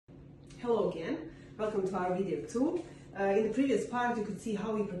Hello again, welcome to our video 2. In the previous part you could see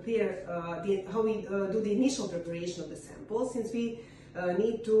how we prepare, do the initial preparation of the samples, since we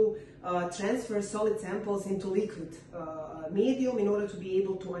need to transfer solid samples into liquid medium in order to be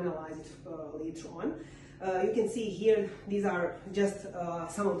able to analyze it later on. You can see here, these are just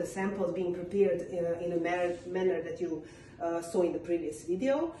some of the samples being prepared in a manner that you saw in the previous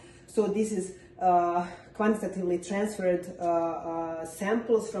video. So this is quantitatively transferred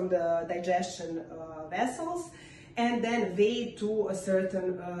samples from the digestion vessels and then weighed to a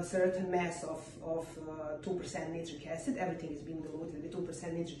certain mass of 2% nitric acid. Everything is being diluted with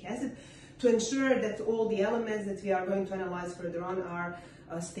 2% nitric acid to ensure that all the elements that we are going to analyze further on are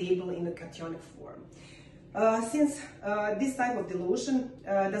stable in a cationic form. Since this type of dilution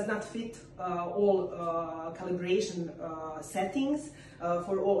does not fit all calibration settings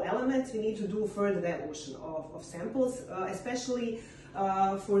for all elements, we need to do further dilution of samples, especially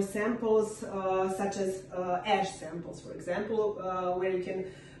for samples such as ash samples, for example, where you can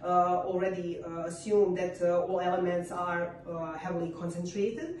already assume that all elements are heavily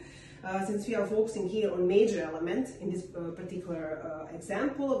concentrated. Since we are focusing here on major elements in this particular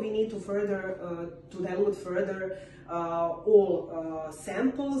example, we need to dilute further all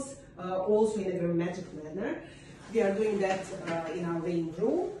samples, also in a grammatical manner. We are doing that in our weighing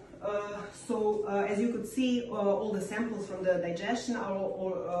room. So as you could see, all the samples from the digestion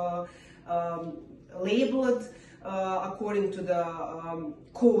are labeled according to the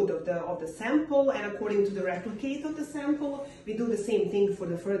code of the sample and according to the replicate of the sample. We do the same thing for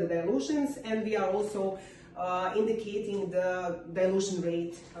the further dilutions, and we are also indicating the dilution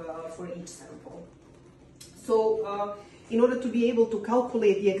rate for each sample. So in order to be able to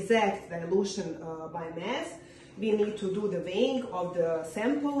calculate the exact dilution by mass, we need to do the weighing of the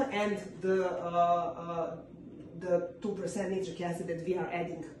sample and the 2% nitric acid that we are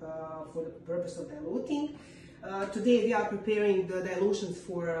adding for the purpose of diluting. Today we are preparing the dilutions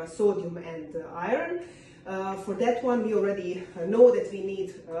for sodium and iron. For that one we already know that we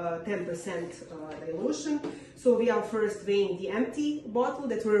need 10% dilution. So we are first weighing the empty bottle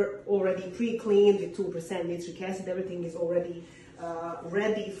that were already pre-cleaned with 2% nitric acid. Everything is already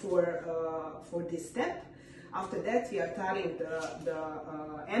ready for this step. After that we are tilling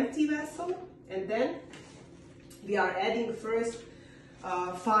the empty vessel, and then we are adding first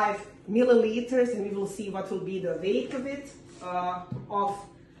 5 milliliters, and we will see what will be the weight of it, of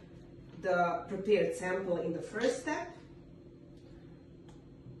the prepared sample in the first step.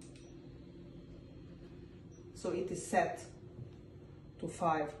 So it is set to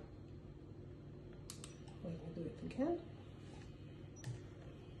 5. Let me do it again.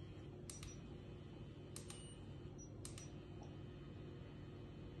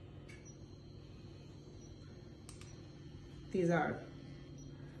 These are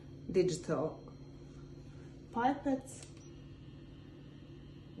digital pipettes.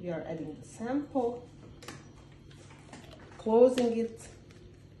 We are adding the sample, closing it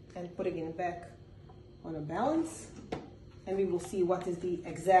and putting it back on a balance, and we will see what is the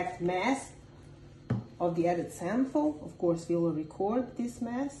exact mass of the added sample. Of course, we will record this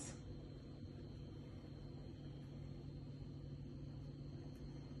mass.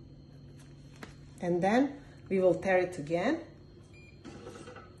 And then we will tare it again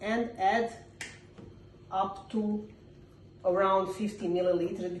and add up to around 50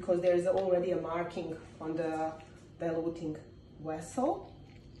 milliliters, because there is already a marking on the diluting vessel.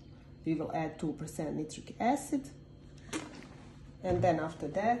 We will add 2% nitric acid, and then after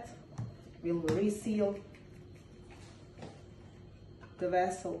that we will reseal the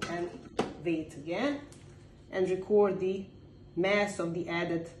vessel and weigh it again and record the mass of the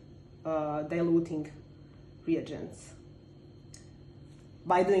added diluting reagents.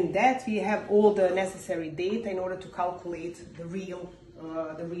 By doing that, we have all the necessary data in order to calculate the real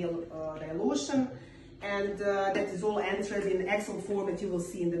dilution, and that is all entered in Excel form that you will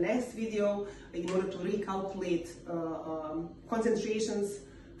see in the next video in order to recalculate concentrations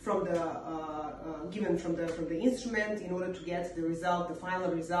from the given from the instrument in order to get the result, the final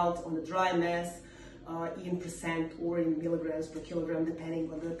result on the dry mass in percent or in milligrams per kilogram,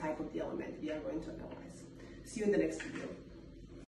 depending on the type of the element we are going to analyze. See you in the next video.